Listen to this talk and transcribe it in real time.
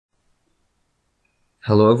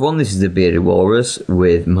Hello everyone, this is the Bearded Walrus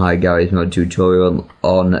with my Garry's Mod tutorial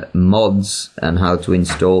on mods and how to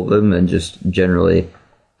install them and just generally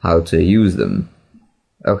how to use them.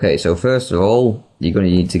 Okay, so first of all, you're going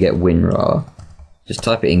to need to get WinRAR. Just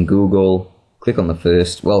type it in Google, click on the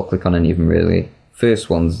first, well click on any of them really. First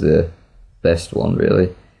one's the best one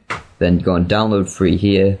really. Then go and download free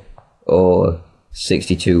here or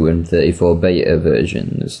 62 and 34 beta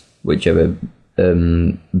versions, whichever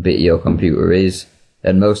bit your computer is.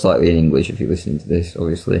 And most likely in English if you're listening to this,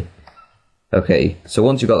 obviously. Okay, so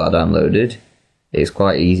once you've got that downloaded, it's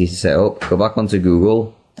quite easy to set up. Go back onto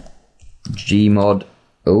Google, Gmod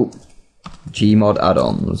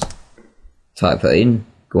Addons. Type that in,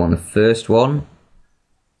 go on the first one,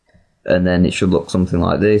 and then it should look something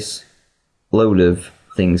like this. Load of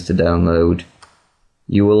things to download.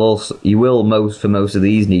 You will for most of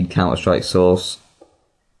these need Counter-Strike source,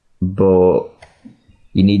 but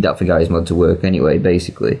you need that for Garry's Mod to work anyway,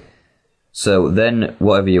 basically. So then,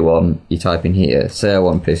 whatever you want, you type in here. Say I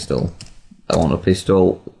want pistol. I want a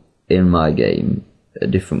pistol in my game. A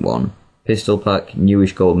different one. Pistol pack,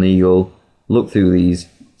 newish golden eagle. Look through these,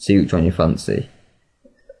 see which one you fancy.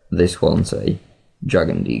 This one, say,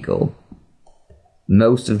 dragon eagle.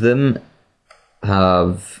 Most of them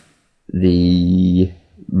have the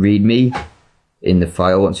readme in the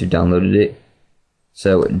file once you've downloaded it.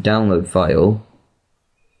 So, download file.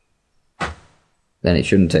 Then it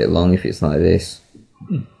shouldn't take long if it's like this.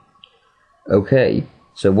 Okay,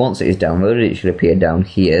 so once it is downloaded, it should appear down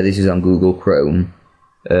here. This is on Google Chrome.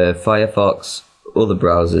 Firefox, other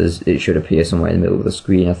browsers, it should appear somewhere in the middle of the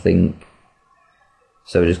screen, I think.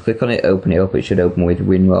 So just click on it, open it up, it should open with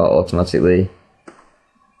WinRAR automatically.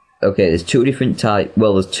 Okay, there's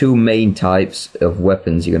there's two main types of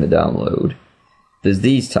weapons you're going to download. There's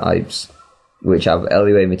these types, which have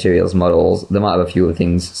LUA materials models. They might have a few other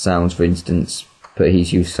things, sounds for instance, but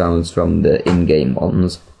he's used sounds from the in-game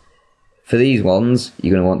ones. For these ones,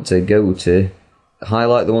 you're going to want to go to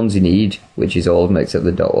highlight the ones you need, which is all of them except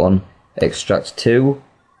the dot one, extract to,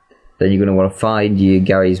 then you're going to want to find your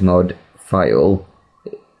Garry's Mod file.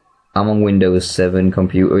 I'm on Windows 7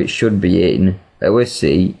 computer, it should be in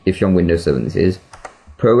OSC, if you're on Windows 7 this is,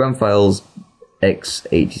 program files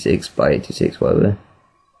x86 by 86, whatever.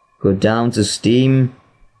 Go down to Steam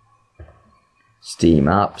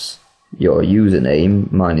apps, your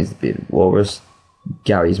username, mine is the Bearded Walrus,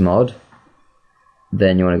 Garry's Mod.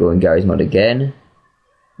 Then you want to go in Garry's Mod again.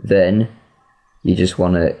 Then you just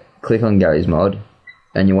want to click on Garry's Mod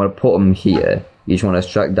and you want to put them here. You just want to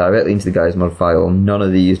extract directly into the Garry's Mod file. None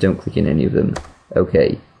of these, don't click in any of them.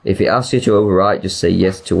 Okay, if it asks you to overwrite, just say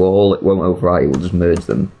yes to all. It won't overwrite, it will just merge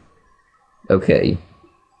them. Okay.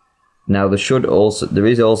 Now there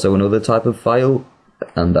is also another type of file,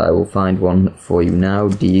 and I will find one for you now.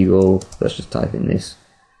 Deagle, let's just type in this.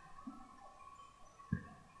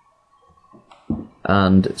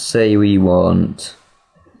 And say we want,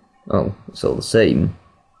 oh, it's all the same.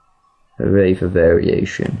 Hooray for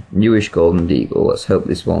variation. Newish golden eagle, let's hope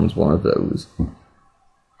this one's one of those.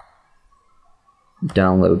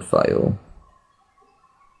 Download file.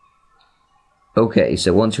 Okay,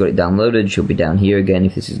 so once you've got it downloaded, it should be down here again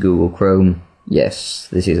if this is Google Chrome. Yes,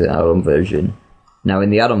 this is an add-on version. Now in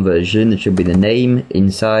the add-on version, there should be the name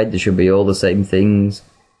inside, there should be all the same things,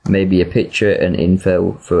 maybe a picture and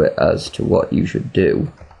info for it as to what you should do.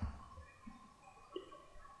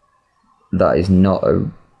 That is not a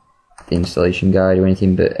installation guide or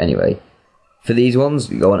anything, but anyway. For these ones,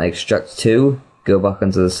 you go on extract to, go back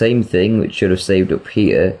onto the same thing, which should have saved up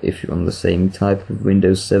here if you're on the same type of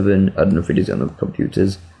Windows 7, I don't know if it is on other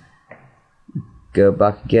computers. Go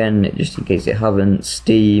back again, just in case you haven't,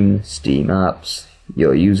 Steam apps,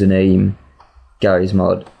 your username, Garry's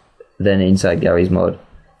Mod, then inside Garry's Mod.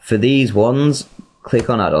 For these ones, click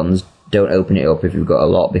on add-ons, don't open it up if you've got a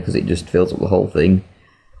lot because it just fills up the whole thing.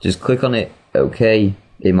 Just click on it, OK,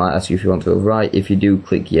 it might ask you if you want to overwrite, if you do,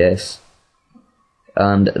 click yes.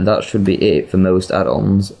 And that should be it for most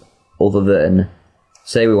add-ons, other than,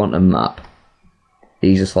 say we want a map.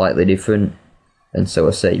 These are slightly different, and so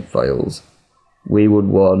are save files. We would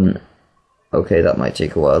want, okay, that might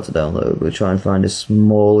take a while to download. We'll try and find a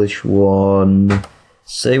smallish one.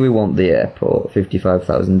 Say we want the airport,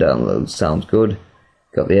 55,000 downloads, sounds good.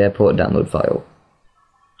 Got the airport download file.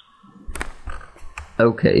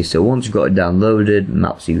 Okay, so once you've got it downloaded,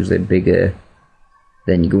 map's usually bigger.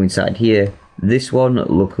 Then you go inside here. This one,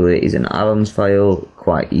 luckily, is an add-ons file,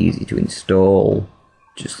 quite easy to install.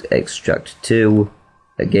 Just extract to.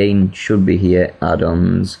 Again, should be here,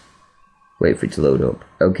 add-ons. Wait for it to load up.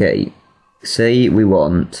 Okay, say we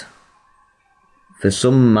want For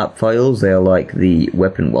some map files, they are like the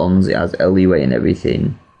weapon ones, it has LUA and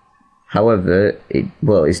everything. However,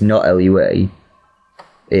 it's not LUA.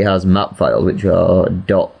 It has map files, which are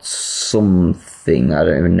dot something, I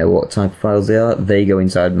don't even know what type of files they are. They go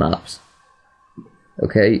inside maps.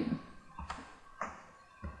 Okay.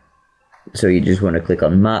 So you just want to click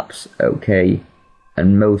on maps, okay,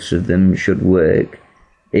 and most of them should work.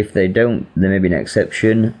 If they don't, there may be an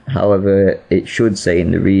exception. However, it should say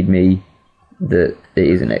in the README that it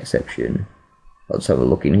is an exception. Let's have a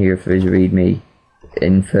look in here if there is a README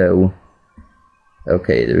info.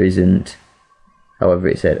 Okay, there isn't. However,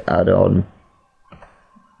 it said add-on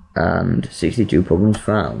and 62 problems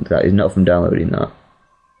found. That is not from downloading that,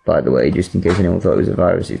 by the way, just in case anyone thought it was a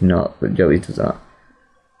virus. It's not, but Joey does that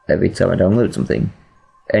every time I download something.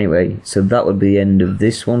 Anyway, so that would be the end of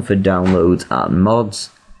this one for downloads and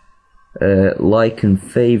mods. Like and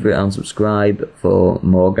favourite and subscribe for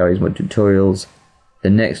more Garry's Mod tutorials. The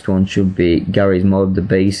next one should be Garry's Mod the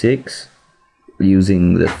basics,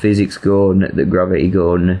 using the physics gun, the gravity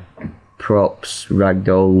gun, props,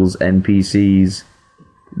 ragdolls, NPCs,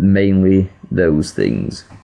 mainly those things.